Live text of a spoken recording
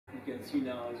can see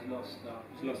now he's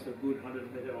lost a good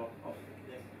 100 meter off.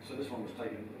 So this one was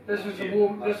taken. This was a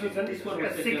warm. This was a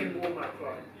second warm up,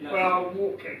 right? No. Well, a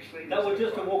walk actually. That was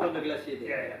just a walk on the glacier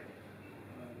there. Yeah.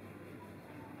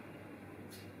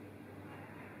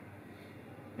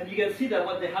 And you can see that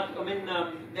what they have. I mean,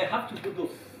 they have to put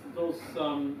those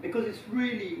because it's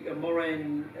really a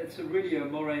moraine. It's really a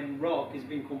moraine rock. It's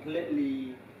been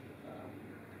completely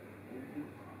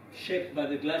shaped by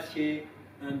the glacier,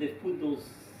 and they've put those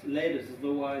ladders.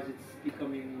 Otherwise, it's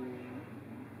becoming.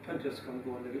 Hunters can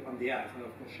go on the ice, and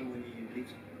of course Chamonix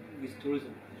lives with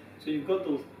tourism. So you've got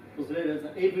those ladders,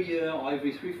 and every year or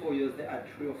every 3-4 years they add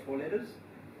 3 or 4 ladders.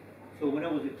 So when I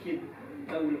was a kid,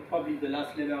 that would probably the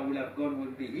last ladder I would have gone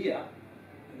would be here,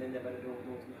 and then they've added all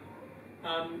those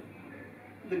now.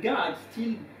 The guides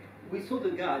still, we saw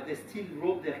the guides, they still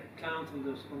rope their clients on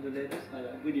the ladders.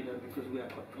 We didn't because we are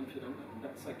quite confident, and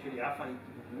that's actually I find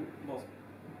it most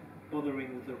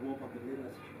bothering with the rope on the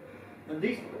ladders. And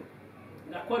this.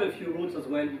 There are quite a few routes as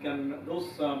well. You can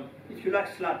if you like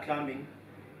slab climbing,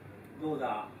 those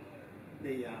are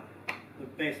the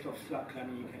best of slab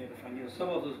climbing you can ever find. You know, some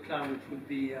of those climbs which would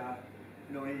be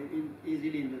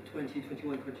easily in the 20,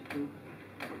 21, 22.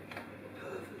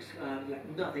 Perfect slab,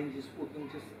 like nothing, just walking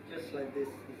just like this.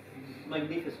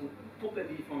 Magnificent,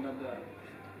 totally different than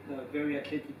the very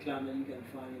athletic climb that you can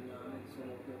find in some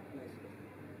of the places.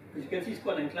 As you can see, it's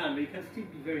quite inclined, but it can still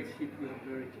be very slippery and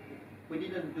very tricky. We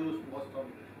didn't do most of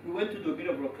it. We went to do a bit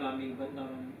of rock climbing, but not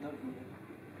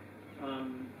here.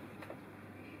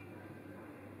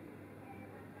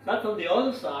 That's on the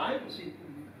other side. You see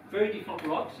very different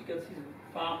rocks. You can see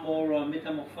far more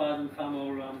metamorphosed and far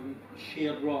more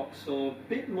sheared rocks. So a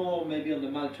bit more maybe on the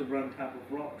Maltebran type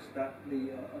of rocks that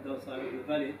the other side of the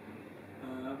valley,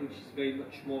 which is very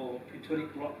much more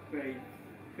plutonic rock, very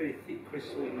thick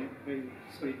crystal, very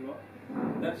solid rock.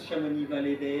 That's Chamonix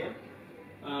Valley there.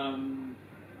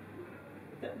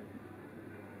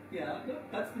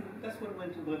 That's what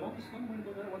went to Brevant. This one went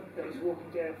to that one. That was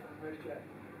walking down from Ridgeway.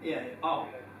 Yeah. Oh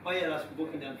yeah, that's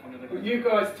walking down from the. Well, you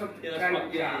guys took the cable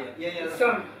car. Yeah. The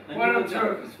sun. One or two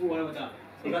of us one of them.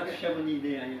 So that's Chamonix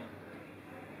there.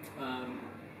 Yeah.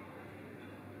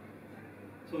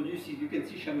 So you can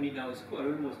see Chamonix now. It's quite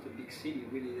almost a big city.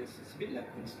 Really, it's a bit like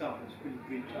Queenstown. It's really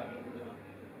built up with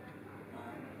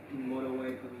big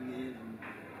motorway coming in. And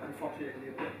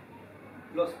unfortunately,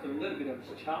 lost a little bit of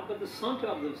its charm, but the center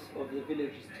of the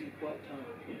village is still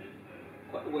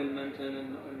quite well maintained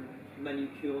and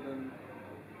manicured, and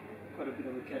quite a bit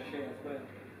of a cachet as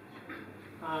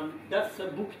well. That's a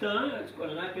bouquetin. It's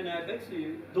called an Alpine ibex. So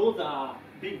those are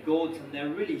big goats, and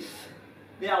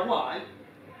they are wild,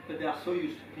 but they are so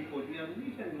used to people.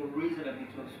 You can go reasonably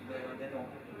close to them,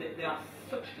 and they are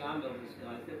such climbers. These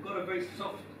guys. They've got a very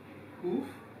soft hoof.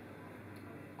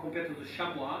 Compared to the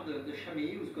chamois, the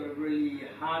chamois who's got a really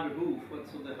hard hoof,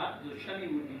 so the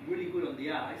chamois would be really good on the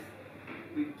ice.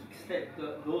 We kickstep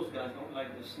those guys don't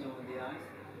like the snow and the ice,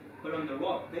 but on the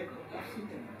rock, I've seen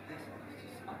them in person. It's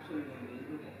just absolutely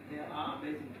unbelievable. They are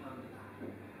amazing climbers.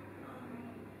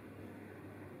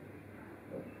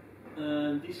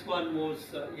 And this one was,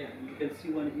 you can see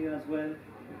one here as well.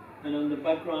 And on the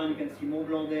background, you can see Mont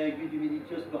Blanc there, Aiguille du Midi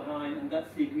just behind, and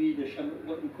that's the Aiguille de Chamonix,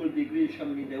 what we call the Aiguille de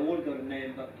Chamonix. They all got a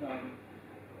name, but I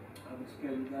will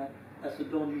spare you that. That's the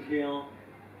Dent du Géant,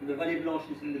 and the Vallée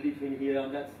Blanche is in the between here,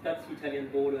 and that's the Italian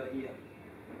border here.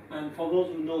 And for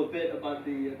those who know a bit about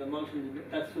the mountain,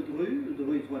 that's the Dru. The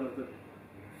Dru is one of the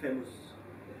famous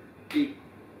big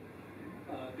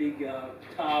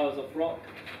towers of rock.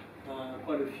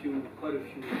 Quite a few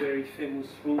very famous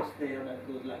routes there that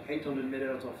goes like 800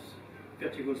 meters of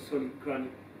vertical solid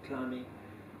granite climbing.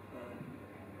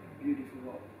 Beautiful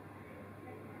rock.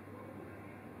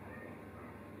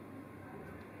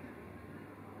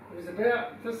 It was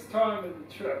about this time of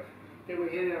the trip that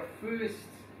we had our first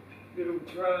little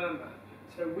drama.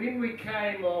 So when we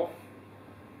came off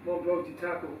Mont Blanc du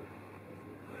Taco,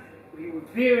 we were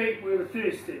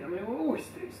thirsty. I mean, we're always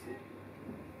thirsty.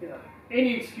 You know,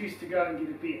 any excuse to go and get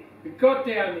a beer. We got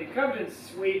down there, covered in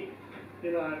sweat,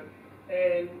 you know,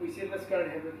 and we said, let's go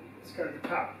to the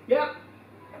pub. Yep.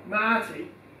 Marty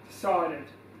decided,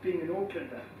 being an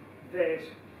Aucklander, that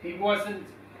he wasn't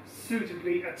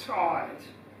suitably attired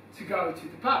to go to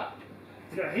the pub.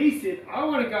 So he said, I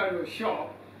want to go to a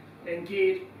shop and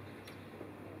get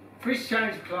fresh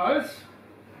change of clothes,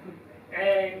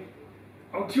 and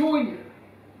I'll join you.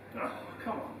 Oh,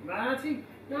 come on, Marty.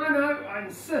 No, I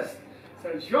insist.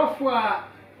 So Geoffroy,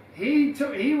 he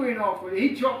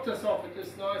dropped us off at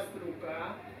this nice little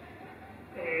bar,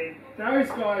 and those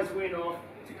guys went off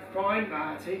to find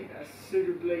Marty a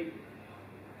suitably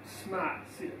smart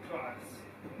set of clothes.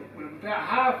 we're about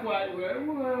halfway,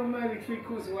 well, maybe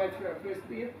 3/4 of the way through our first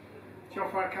beer.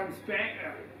 Joffrey comes back,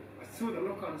 I saw the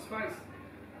look on his face.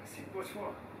 I said, what's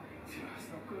wrong? He said, oh, it's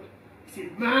not good. He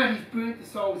said, Marty's burnt the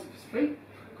soles of his feet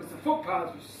because the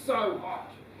footpaths were so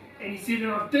hot. And he said,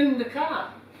 and I've dimmed the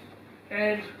car.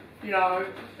 And, you know,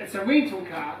 it's a rental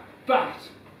car, but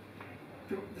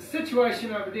the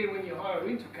situation over there when you hire a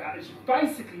rental car is you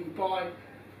basically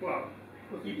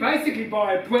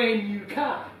buy a brand new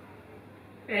car.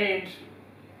 And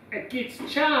it gets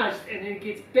charged and then it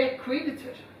gets back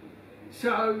credited.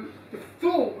 So the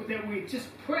thought that we just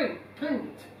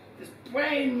pinned this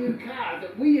brand new car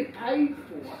that we had paid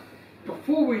for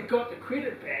before we got the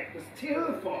credit back was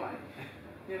terrifying.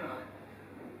 You know,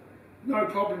 no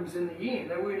problems in the end.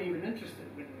 They weren't even interested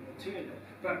when we returned it.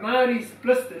 But Marty's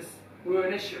blisters were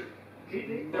an issue.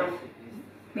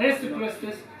 Massive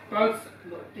blisters, both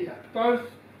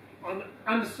on the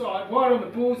underside, right on the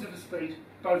balls of his feet,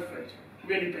 both feet,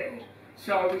 really bad.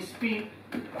 So we spent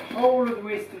the whole of the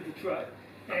rest of the trip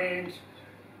and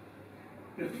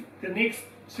the next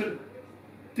sort of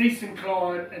decent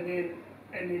climb and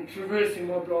then traversing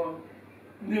Mont Blanc,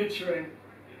 nursing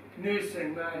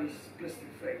Marty's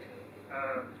blistered feet.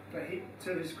 But to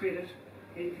his credit,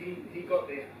 he got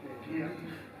there. Yeah.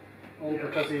 All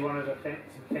because he wanted some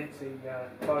fancy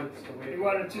clothes to wear. He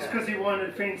wanted because he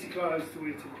wanted fancy clothes to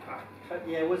wear to the park. But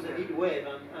yeah, it was a heat wave,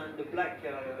 and the black.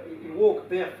 He walked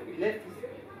barefoot. He left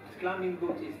his climbing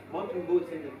boots, his mountain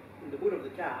boots in the boot of the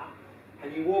car,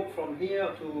 and he walked from here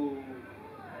to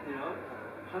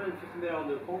 150 meters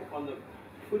on the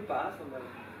footpath, on the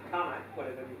tarmac,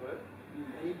 whatever you were, and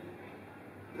he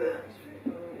burned his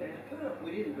feet.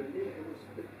 We didn't believe it. It was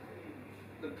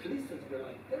the blisters were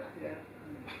like that. Yeah.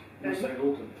 Must have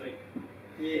Auckland feet.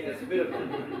 Yeah, it's a bit of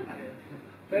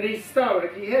But he's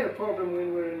stoic. He had a problem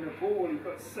when we were in Nepal. He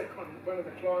got sick on one of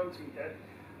the climbs we did,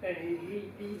 and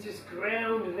he just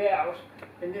ground it out,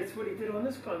 and that's what he did on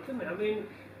this climb, didn't he? I mean,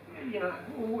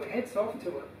 all hats off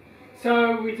to him.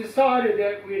 So we decided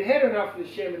that we'd had enough of the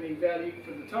Chamonix Valley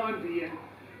for the time being.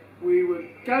 We were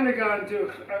going to go and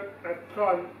do a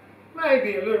climb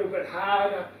maybe a little bit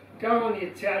harder, go on the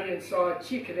Italian side,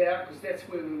 check it out, because that's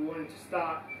where we wanted to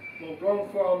start Mont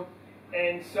Blanc from.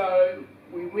 And so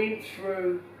we went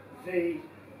through the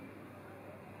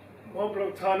Mont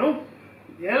Blanc tunnel,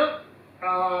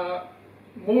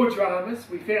 more dramas.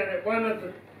 We found that one of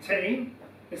the team,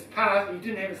 he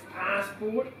didn't have his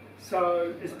passport,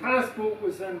 so his passport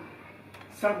was in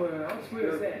somewhere else.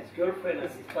 Where was that? His girlfriend.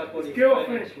 His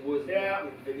girlfriend. Was yeah.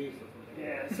 in Venice.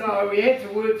 Yeah, so we had to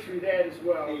work through that as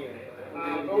well.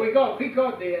 But we got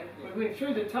there. We went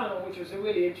through the tunnel, which was a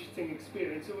really interesting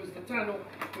experience. It was the tunnel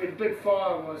where the big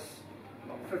fire was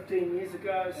 15 years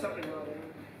ago, something like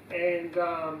that. And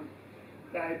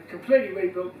they completely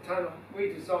rebuilt the tunnel,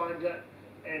 redesigned it,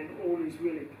 and all these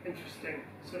really interesting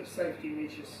sort of safety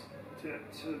measures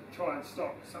to try and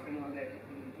stop something like that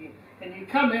happening again. And you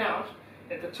come out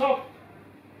at the top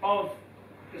of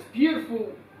this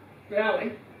beautiful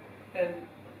valley in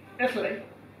Italy,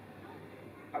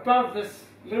 above this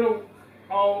little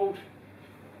old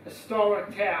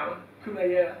historic town,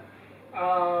 Cumaia,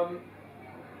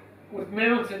 with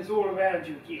mountains all around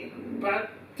you again, but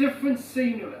different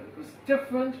scenery. It was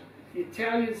different. The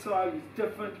Italian side was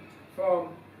different from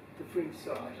the French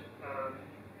side.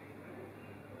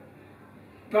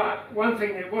 But one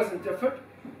thing that wasn't different,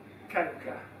 cable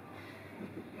car.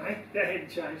 That hadn't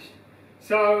changed.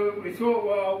 So we thought,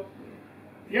 well,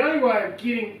 the only way of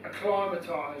getting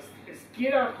acclimatised is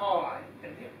get up high,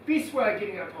 and the best way of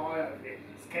getting up high over there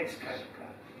is catch a cable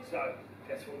car. So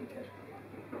that's what we did.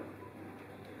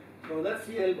 So that's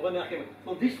the El Brenner cable.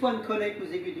 So this one connects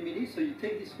with Aiguille du Midi, so you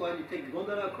take this one, you take the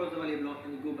gondola across the Vallée Blanche,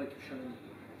 and you go back to Chamonix.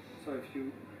 So if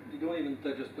you don't even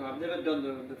touch us now, I've never done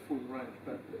the full range,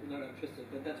 but I'm not interested,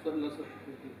 but that's what lots of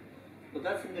people do. So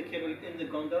that's in the cable, in the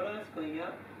gondolas going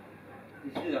up.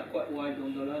 These are quite wide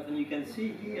gondolas, and you can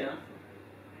see here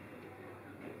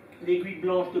l'Aiguille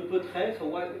Blanche de Peutret, so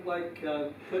white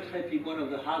Peutret being one of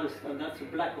the hardest, and that's the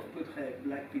black of Peutret,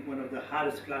 black being one of the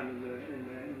hardest climbs in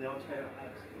the entire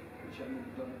Alps, which I've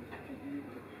never done in 50 years,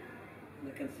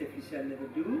 and I can safely say I never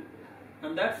do.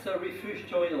 And that's a refuge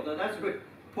tunnel, and that's where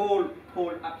Paul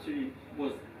absolutely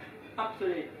was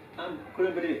absolutely,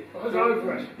 couldn't believe it. I was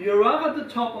over it. You arrive at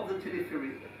the top of the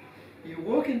telepheric, you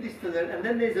walk in this tunnel, and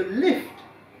then there's a lift.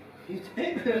 You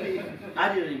take the lift.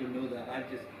 I didn't even know that. I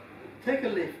just take a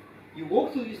lift. You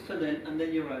walk through this tunnel, and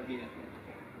then you arrive here.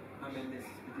 I mean, this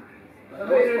is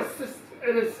ridiculous.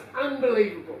 It is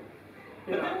unbelievable.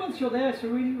 But then once you're there, it's a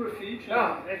really refuge.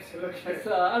 Oh, absolutely. It's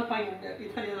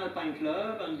Italian Alpine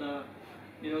Club, and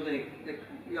You know,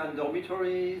 you're in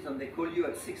dormitories and they call you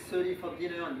at 6:30 for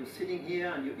dinner and you're sitting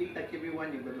here and you eat like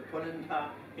everyone. You've got the polenta.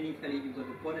 In Italy, you've got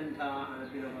the polenta and a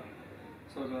bit of a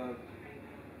sort of a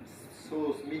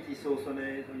sauce, meaty sauce on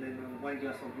it, and then one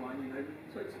glass of wine. You know,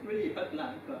 so it's really hot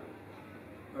life. But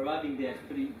arriving there is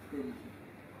pretty easy.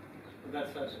 So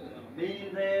that's a meal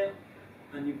there,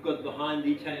 and you've got behind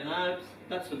the Italian Alps.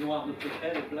 That's the Noir de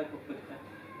Petre, the Black of Petre.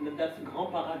 And then that's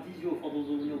Grand Paradiso. For those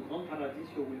who know, Grand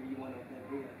Paradiso will be one of them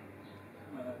here.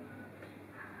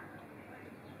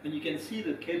 And you can see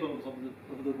the cables of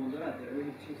the gondola there.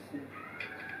 Really just,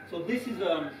 so this is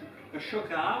a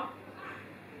chocard,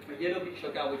 a yellow-beak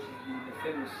chocard, which is the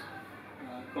famous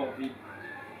corvid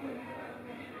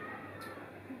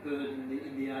bird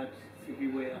in the Alps. It's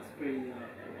everywhere. It's very,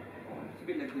 it's a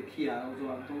bit like the Kia,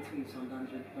 although I don't think it's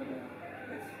endangered, but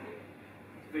it's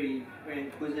very, very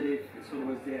inquisitive. It's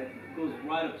always there. It goes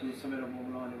right up to the summit of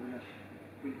Mont Blanc, and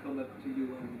we'll come up to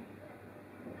you and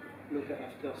look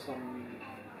after some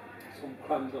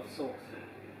crumbs of sauce.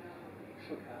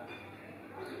 Chocard.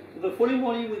 So the following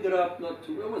morning we got up, it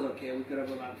was okay, we got up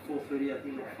about 4:30, I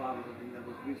think, or 5 or something. That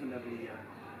was reasonably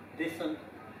decent.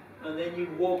 And then you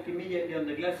walk immediately on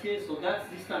the glacier, so that's,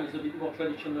 this time is a bit more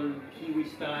traditional Kiwi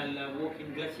style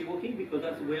glacier walking, because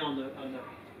that's where you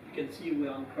can see we're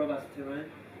on crevasse terrain.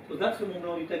 So that's the Mont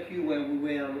Blanc du Tacu where we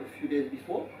were a few days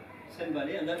before, same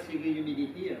valley, and that's the humidity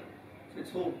here.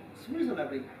 So it's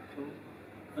reasonably cool.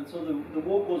 And so the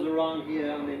walk goes around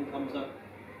here and then comes up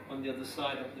on the other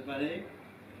side of the valley,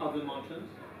 of the mountains.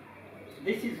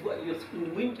 This is what you're,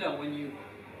 in winter,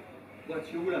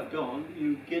 what you would have done,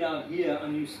 you get out here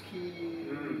and you ski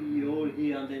all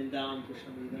here and then down to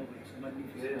Chamonix that way. It's a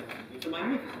magnificent, it's a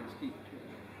magnificent ski.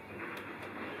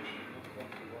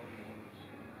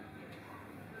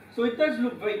 So it does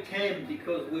look very tame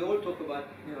because we all talk about,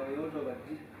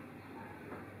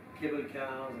 cable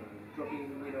cars and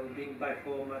dropping, being back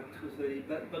home at 2:30.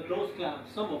 But those climbs,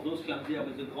 some of those climbs here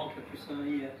with the Grand Capucin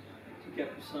here,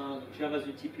 Capucin, Gervais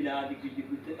du Pilat,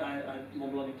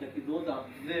 Mont Blanc du Tacu, those are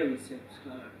very serious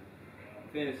climbs.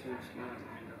 Very serious climbs.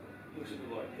 Looks a bit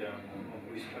like down on the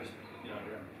West Coast,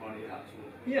 around Tiny Huts.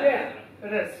 Yeah,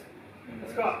 it is.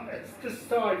 It's this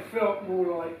side felt more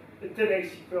like, it did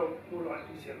actually feel more like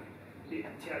New Zealand, the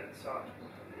Italian side.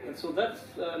 And so that's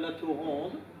La Tour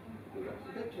Ronde.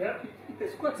 Yeah.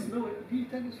 It's quite snow. Do you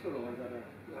tell us for or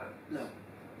no.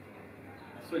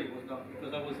 Sorry, it was not,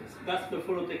 because that's the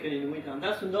photo taken in winter, and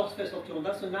that's the north face of Toulon.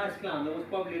 That's a nice climb. That was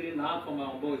probably a little hard for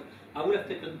my boys. I would have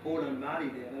taken Paul and Mali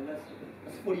there, and that's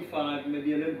 45,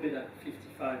 maybe a little bit at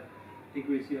 55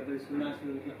 degrees here, but it's a nice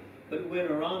little climb. But we went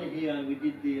around here and we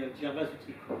did the Gervais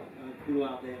du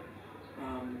couloir there.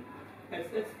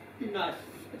 It's been nice.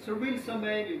 It's a real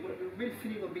summit. You've got a real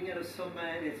feeling of being at a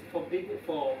summit. It's well,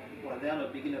 they're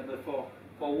not beginner, but for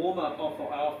warm up or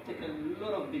for I've taken a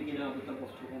lot of beginner at the top of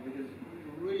Toulon because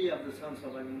really have the sense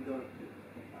of having done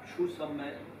a true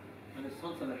summit and a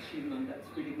sense of achievement that's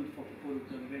really good for people who've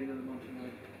done very little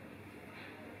mountaineering.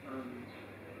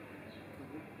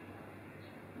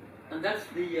 And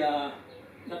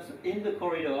that's in the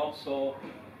corridor, so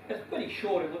it's pretty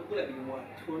short. It would have been what,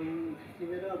 20, 50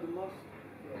 meters at the most?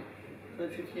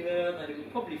 20, 50 meters, and it was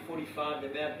probably 45.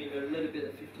 There may have been a little bit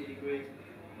of 50 degrees.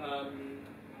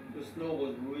 The snow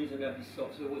was reasonably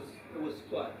soft, so it was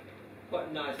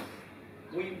quite nice.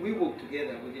 We walked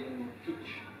together, we didn't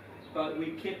pitch, but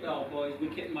we kept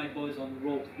my boys on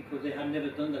ropes because they had never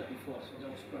done that before, so that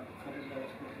was quite fun.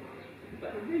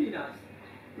 But really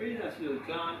nice little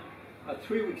climb.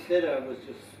 3 weeks later it was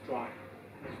just dry,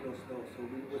 there's no snow, so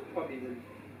it was probably the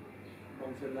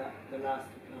last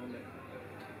to climb it.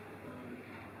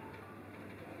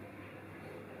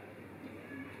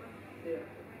 Yeah.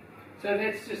 So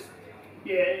that's just,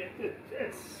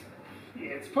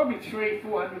 it's probably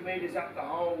 300-400 metres up the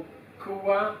whole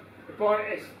couloir. The bottom,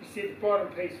 as you said, the bottom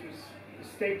piece was the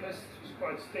steepest. It was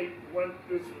quite steep.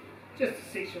 Just a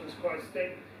section was quite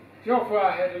steep.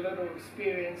 Geoffroy had a little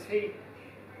experience. He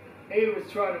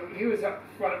was up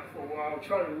front for a while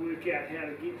trying to work out how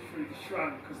to get through the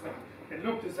shrub because it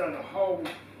looked as though the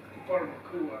bottom of the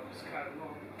couloir was cut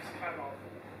off.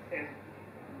 And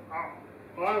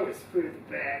I was further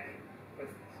back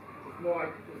with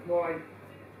my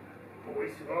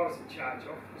boys who I was in charge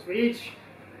of, because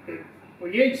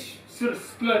we each sort of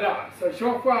split up. So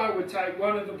Geoffroy would take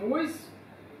one of the boys,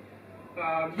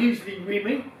 usually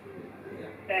Remy,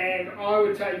 and I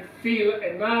would take Felix,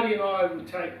 and Marty and I would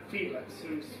take Felix,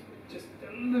 who's just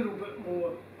a little bit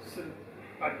more sort of,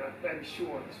 I don't know, maybe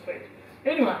short on his feet.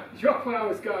 Anyway, Geoffroy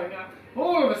was going up.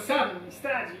 All of a sudden, he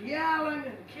started yelling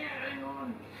and carrying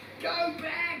on. Go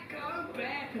back,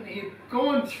 and he had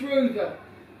gone through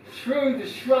through the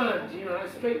shrund, you know,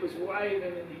 his feet was waving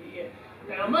in the air.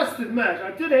 Now I must admit,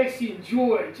 I did actually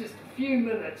enjoy just a few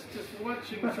minutes just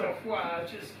watching Geoffroy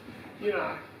just, you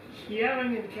know,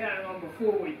 yelling and carrying on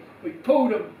before we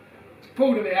pulled him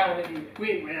out and he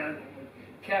went round and we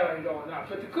carried on up.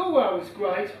 But the Couloir was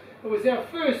great. It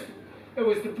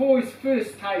was the boys'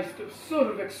 first taste of sort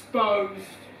of exposed,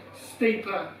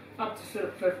 steeper, up to sort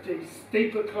of 50,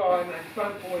 steeper climbing,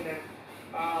 front pointing.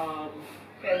 And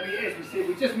we, as we said,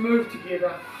 we just moved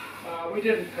together. We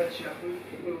didn't pitch up.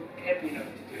 We were happy enough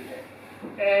to do that.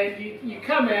 And you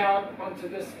come out onto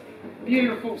this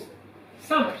beautiful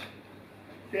summit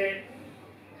that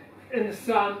in the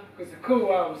sun, because the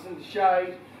Couloir was in the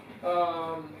shade,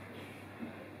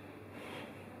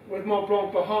 with Mont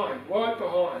Blanc behind, right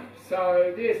behind.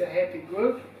 So there's a happy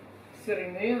group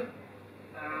sitting there.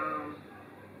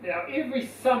 Now every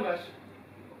summit,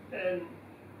 and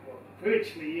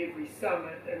virtually every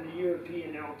summit in the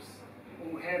European Alps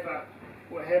will have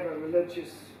a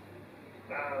religious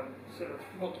sort of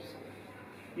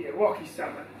rocky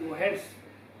summit. Will have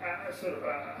a sort of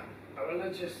a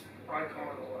religious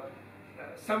icon or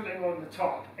something on the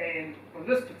top. And on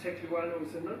this particular one, it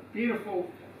was a beautiful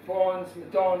bronze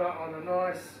Madonna on a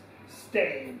nice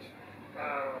stand,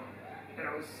 and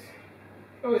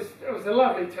it was a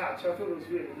lovely touch. I thought it was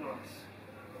really nice.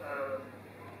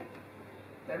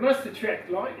 They must attract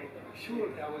lightning, I'm sure.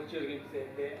 I was joking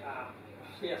that there are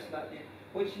fierce lightning,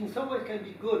 which in some ways can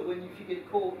be good when if you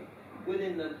get caught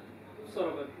within a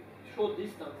sort of a short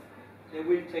distance, they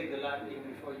will take the lightning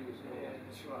before you. So Yeah,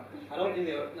 that's right. I don't think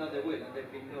they will, no, they will, and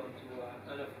they've been known to,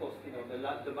 and of course, you know, the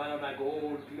banana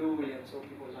gold, bluey, and so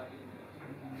people like it.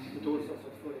 But all sorts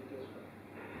of food.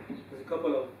 There's a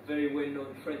couple of very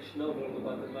well-known French novels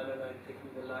about the banana taking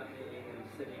the lightning and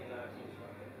setting lightning.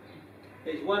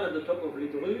 There's one at the top of Les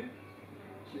Drues,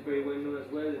 which is very well known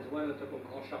as well. There's one at the top of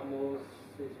Grand Charmeuse.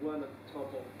 There's one at the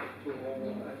top of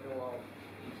Toulon. I know how.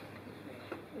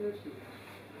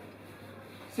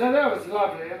 So that was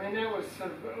lovely. I mean, that was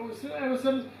sort of, it was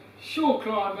a short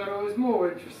climb, but it was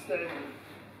more interesting.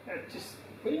 It just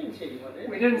we didn't see anyone there.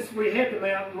 We had the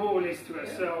mountain more or less to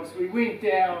ourselves. We went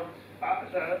down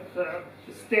the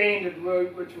standard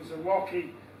route, which was a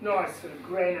rocky, nice sort of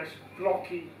granite,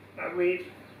 blocky red.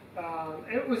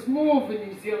 It was more of a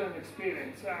New Zealand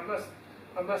experience. I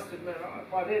must admit,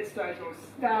 by that stage,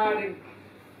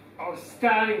 I was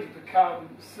starting to become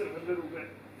sort of a little bit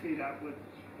fed up with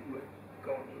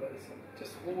gondolas and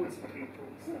just hordes of people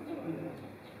and stuff like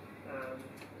that.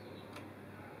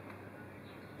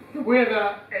 The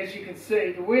weather, as you can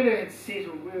see, the weather had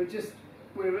settled. We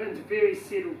were into very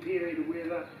settled period of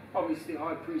weather, obviously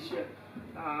high pressure.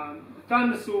 The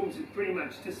thunderstorms had pretty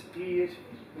much disappeared.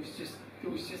 It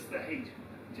was just the heat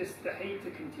to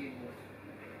contend with.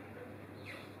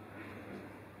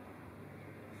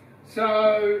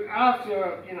 So after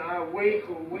a week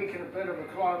or a week and a bit of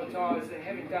acclimatising,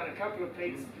 having done a couple of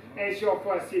peaks, as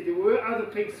Geoffroy said, there were other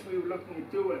peaks we were looking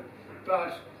at doing,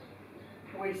 but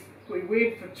we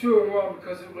went for Turon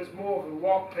because it was more of a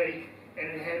rock peak and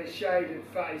it had a shaded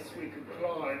face we could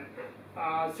climb.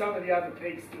 Some of the other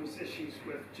peaks there was issues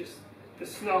with just the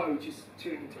snow just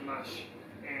turning to mush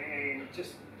and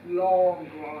just long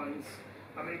grinds.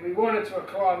 I mean, we wanted to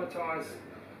acclimatise,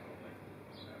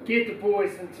 get the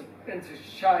boys into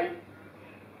shape.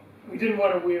 We didn't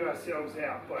want to wear ourselves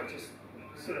out by just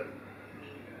sort of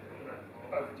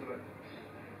overdo it.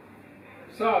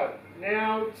 So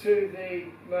now to the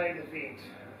main event.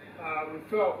 We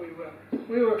felt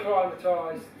we were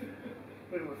acclimatised,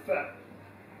 we were fit,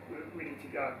 we were ready to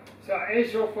go. So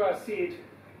as Geoffroy said,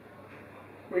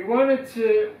 we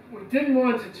didn't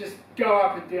want to just go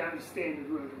up and down the standard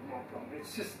route of Mont Blanc.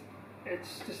 It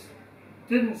just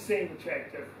didn't seem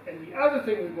attractive. And the other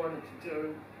thing we wanted to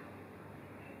do,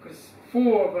 because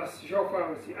four of us, Geoffroy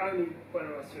was the only one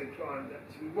of us who had climbed it,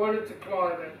 so we wanted to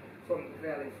climb it from the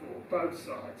valley floor, both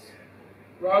sides,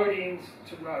 road end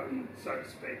to road end, so to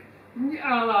speak,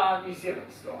 a la New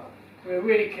Zealand style. We were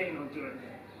really keen on doing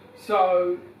that.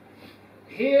 So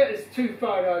here is two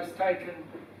photos taken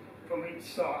from each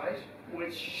side,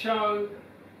 which show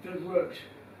the route.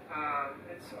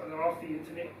 They're off the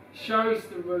internet. Shows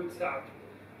the routes up,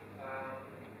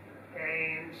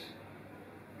 and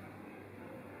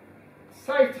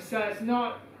safe to say it's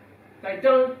not.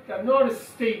 They're not as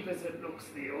steep as it looks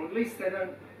there, or at least they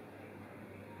don't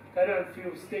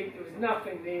feel steep. There was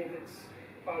nothing there that's,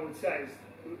 I would say,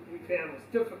 we found was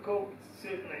difficult.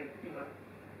 Certainly,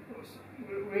 it was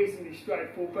reasonably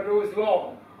straightforward, but it was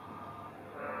long.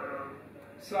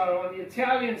 So on the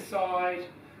Italian side,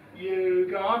 you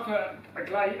go up a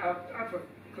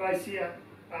glacier.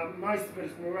 Most of it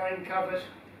is moraine covered,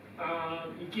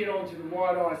 You get onto the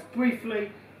white ice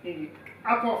briefly, then you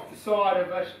up off the side of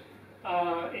it,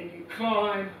 and you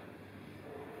climb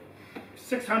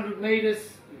 600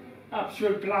 metres up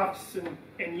through bluffs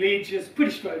and ledges,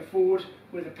 pretty straightforward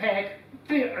with a pack.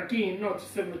 There, again, not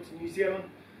dissimilar to New Zealand,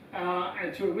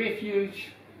 and to a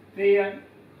refuge there,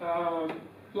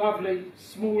 lovely,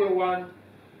 smaller one.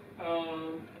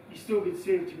 You still get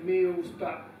served your meals,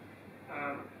 but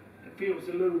it feels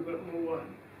a little bit more,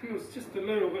 just a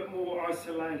little bit more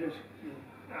isolated.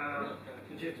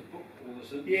 Did you have to book all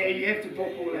this in? Yeah, you have to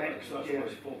book all that. So it's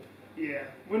always full. Yeah.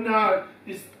 Well, no,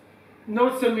 there's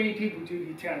not so many people do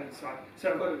the Italian side. So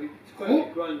it's quite a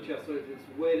big ground just so it's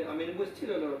well. I mean, we're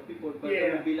still a lot of people, but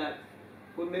it would be like,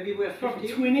 well, maybe we're 50.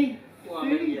 20. Well,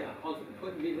 maybe, yeah,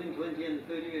 between 20 and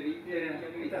 30, maybe. Yeah.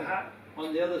 Maybe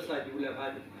on the other side, you will have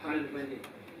had 120.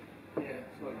 Yeah.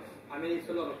 So I mean, it's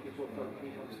a lot of people from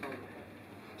Scotland.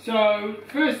 So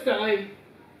first day,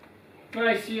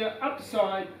 glacier up the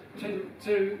side to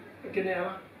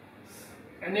Ganella,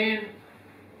 and then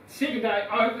second day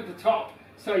over the top.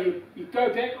 So you go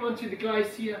back onto the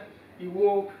glacier, you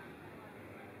walk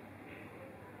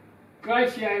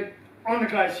glacier on the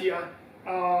glacier,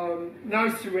 no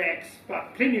seracs,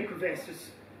 but plenty of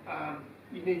crevasses.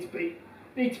 You need to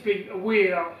be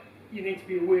aware. You need to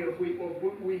be aware of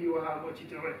where you are, what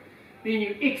you're doing. Then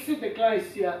you exit the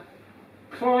glacier,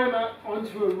 climb up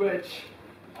onto a ridge,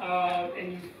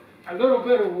 and a little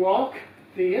bit of rock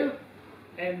there,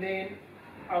 and then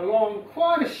along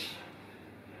quite a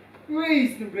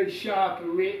reasonably sharp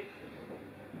arête,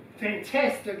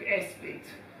 fantastic aspect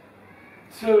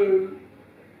to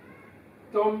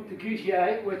Dom de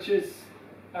Goutier, which is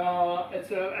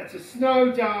it's a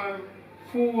snow dome,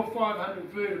 400 or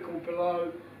 500 vertical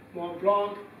below Mont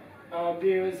Blanc.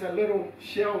 There is a little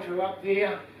shelter up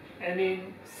there, and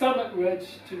then summit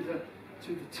ridge to the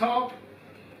top.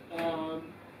 Was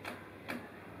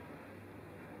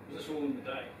this all in the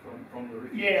day from the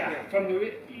refuge? Yeah, from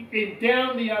then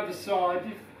down the other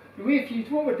side. The refuge,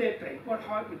 what would that be? What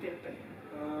height would that be?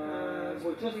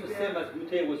 Well, just the same as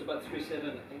Goutier was about 3.7, I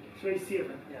think.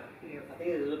 3.7. Yeah. I think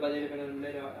it was about 1,100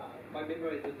 meter. My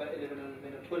memory is about 1,100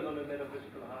 meter, 1,200 meter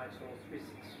vertical height, so 3.6,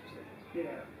 3.7.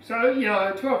 Yeah. So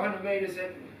 1,200 meters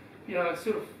at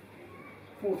sort of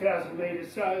 4,000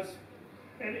 meters. So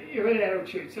you're at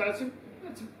altitude. So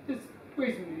it's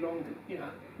reasonably long,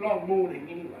 long morning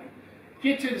anyway.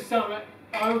 Get to the summit,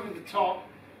 over the top,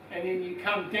 and then you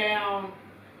come down.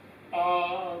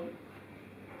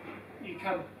 You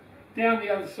come down the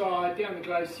other side, down the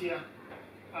glacier.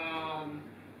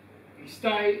 You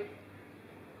stay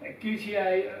at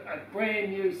Goutier, a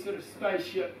brand new sort of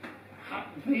spaceship hut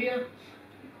there,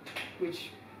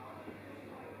 which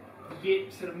you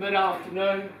get sort of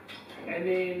mid-afternoon, and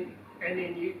then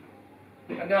you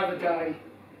another day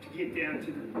to get down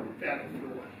to the valley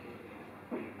floor,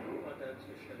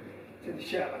 to the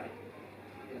chalet.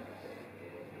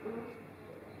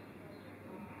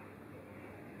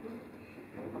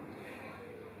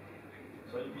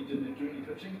 So you didn't do any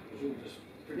pitching? It was all just...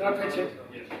 No pitching?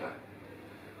 Yes.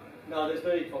 No, there's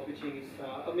no need for pitching. It's,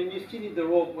 I mean, you still need the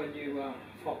rope when you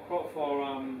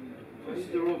you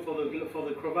need the rope for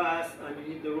the crevasse, and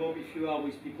you need the rope if you are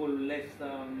with people less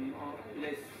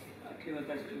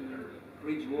acclimatized to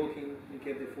bridge walking in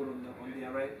case they fall on the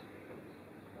arête.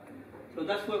 So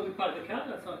that's where we park the car.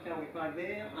 That's our car. We park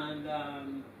there,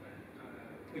 and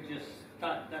we just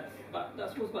start. That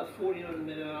was about 1,400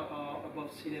 meters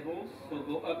above sea level. So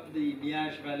go up the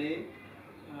Miage Valley.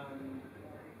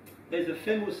 There's a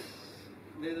famous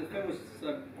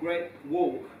great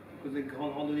walk, because the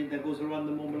Grand Randonnée that goes around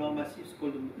the Mont Blanc Massif is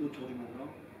called the Tour du Mont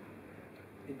Blanc.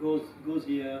 It goes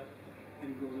here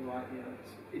and goes right here.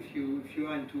 If you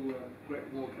are into a great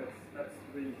walk, that's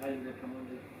really highly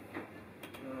recommended.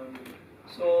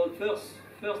 So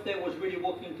first day was really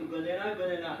walking to Ganella.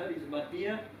 Ganella Hut is about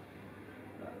here.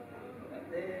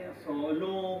 There. So a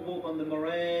long walk on the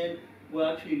moraine.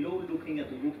 We're actually looking at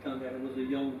the bouquetin there. There was a very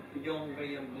young bouquetin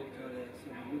there.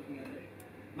 So we're looking at it.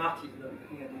 Marty's not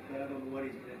looking at it, but I don't know what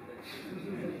he's doing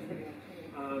there.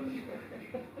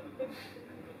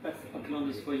 That's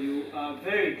Atlantis for you.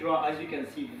 Very dry, as you can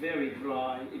see, very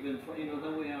dry. Even for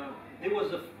then we are. That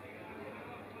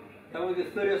was the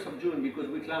 30th of June because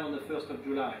we climbed on the 1st of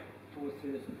July. It was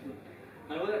 30th of June.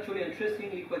 And it was actually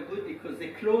interestingly quite good because they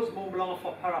closed Mont Blanc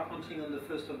for parapunching on the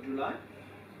 1st of July.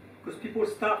 Because people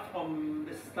start from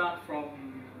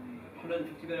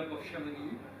 150 meters above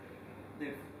Chamonix.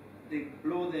 They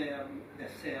blow their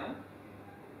sail,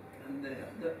 and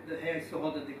the air is so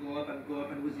hot that they go up,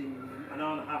 and within an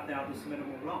hour and a half they are at the summit of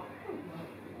Mont Blanc.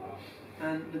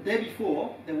 And the day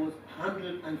before, there was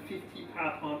 150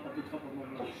 parapente at the top of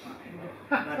Mont Blanc.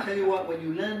 And I tell you what, when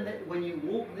you land, when you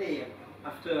walk there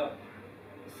after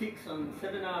 6 and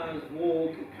 7 hours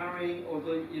walk, carrying,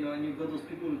 although you know, and you've got those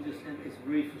people who just end, it's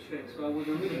really frustrating. So I was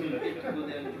a really good bit to go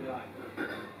there in July.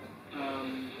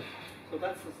 So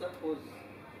that was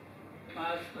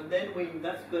us, and then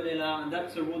that's Gonella, and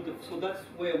that's the road. So that's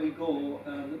where we go.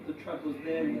 The track goes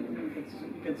there. You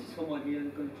can see someone here.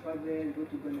 You can track there and go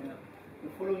to Gonella. The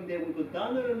following day we go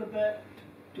down a little bit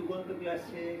to go on the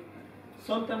glacier.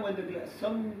 Sometimes when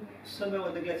some summer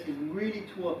when the glacier is really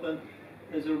too open,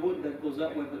 there's a road that goes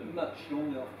that way, but much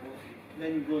longer, of course.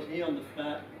 Then it goes here on the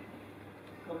flat,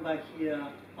 come back here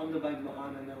on the Bike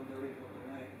Mohan, and then on the river on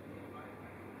the way.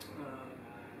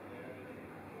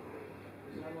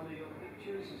 Is that one of your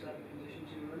pictures? Is that the conditions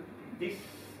you were in? This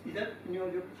is that in your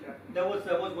picture? That was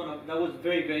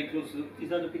very close. Is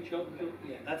that the picture?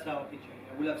 Yeah, that's our picture.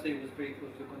 I will have said it was very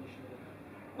close to the conditions.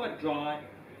 Quite dry,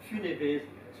 few neves.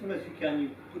 As soon as you can, you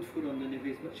put foot on the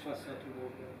neves, much faster to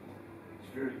walk.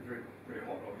 It's very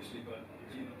hot, obviously, but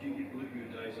do you get your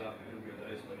days up and your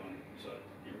days down? So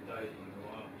every day is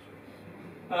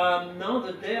reliable. No,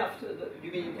 the day after, you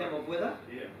mean in terms of weather?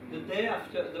 Yeah. The day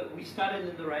after, we started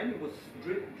in the rain. It was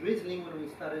drizzling when we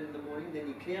started in the morning. Then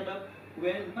it cleared up. We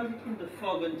were basically in the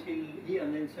fog until here,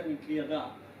 and then suddenly cleared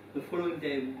up. The following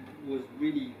day was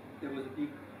really, there was a big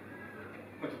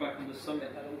watch back on the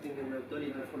summit. I don't think they would have done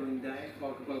it the following day,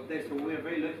 fog about day. So we were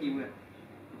very lucky. We're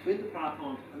between the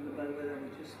parapente and the bad weather, we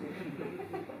just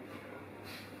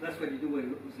that's what you do with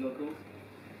locals.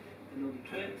 You know the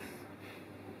tricks,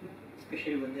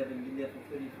 especially when they haven't been there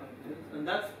for 35 years. And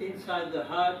that's inside the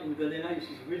hut in Gonella. You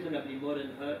see, it's reasonably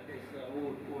modern hut. It's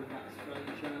all nice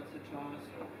furniture, etc.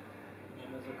 So, and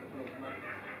there's a couple of mats.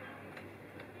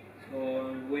 So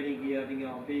I'm waiting here, having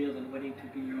our beers and waiting to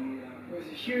be. There was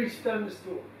a huge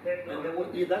thunderstorm. And there was,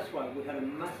 yeah, that's right. We had a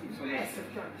massive thunderstorm. Massive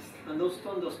thunderstorm. And those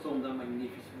thunderstorms are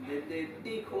magnificent. They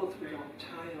echo through your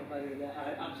entire valley. I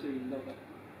absolutely love it.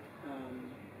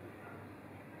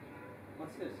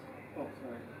 What's this? Oh,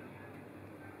 sorry.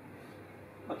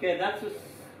 Okay, that's a. Is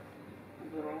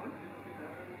the wrong one?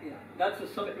 Yeah, that's a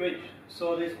summit ridge.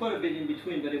 So there's quite a bit in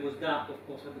between, but it was dark, of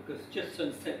course, because just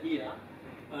sunset here.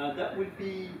 That would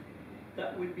be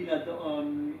like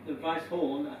the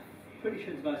Weisshorn. I'm pretty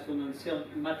sure it's Weisshorn,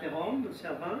 and Matterhorn, the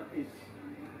Cervin,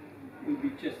 will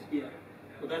be just here.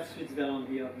 So that's Switzerland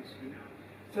here, obviously.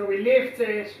 So we left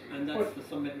it. And that's the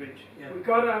summit ridge. Yeah. We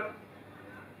got up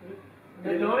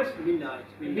midnight.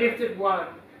 We left at 1,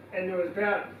 and there was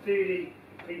about 30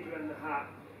 people in the hut.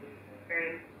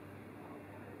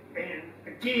 And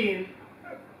again,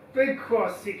 a big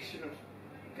cross section of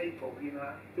people, you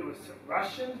know. There was some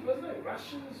Russians, wasn't it?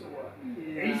 Russians or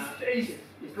yeah. East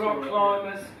block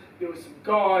climbers. There were some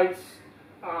guides,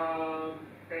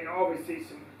 and obviously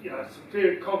some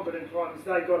very competent climbers.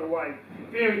 They got away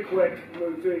very quick,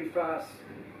 moved very fast.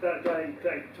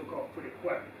 They took off pretty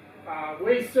quick.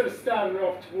 We sort of started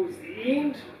off towards the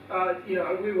end.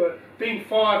 We were being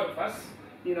 5 of us.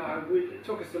 It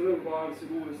took us a little while to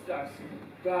do all this stuff.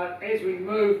 But as we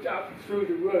moved up through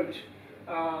the route,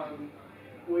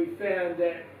 we found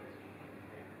that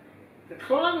the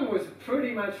climbing was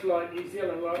pretty much like New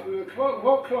Zealand. Like we were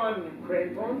rock climbing in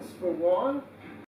crampons for a while,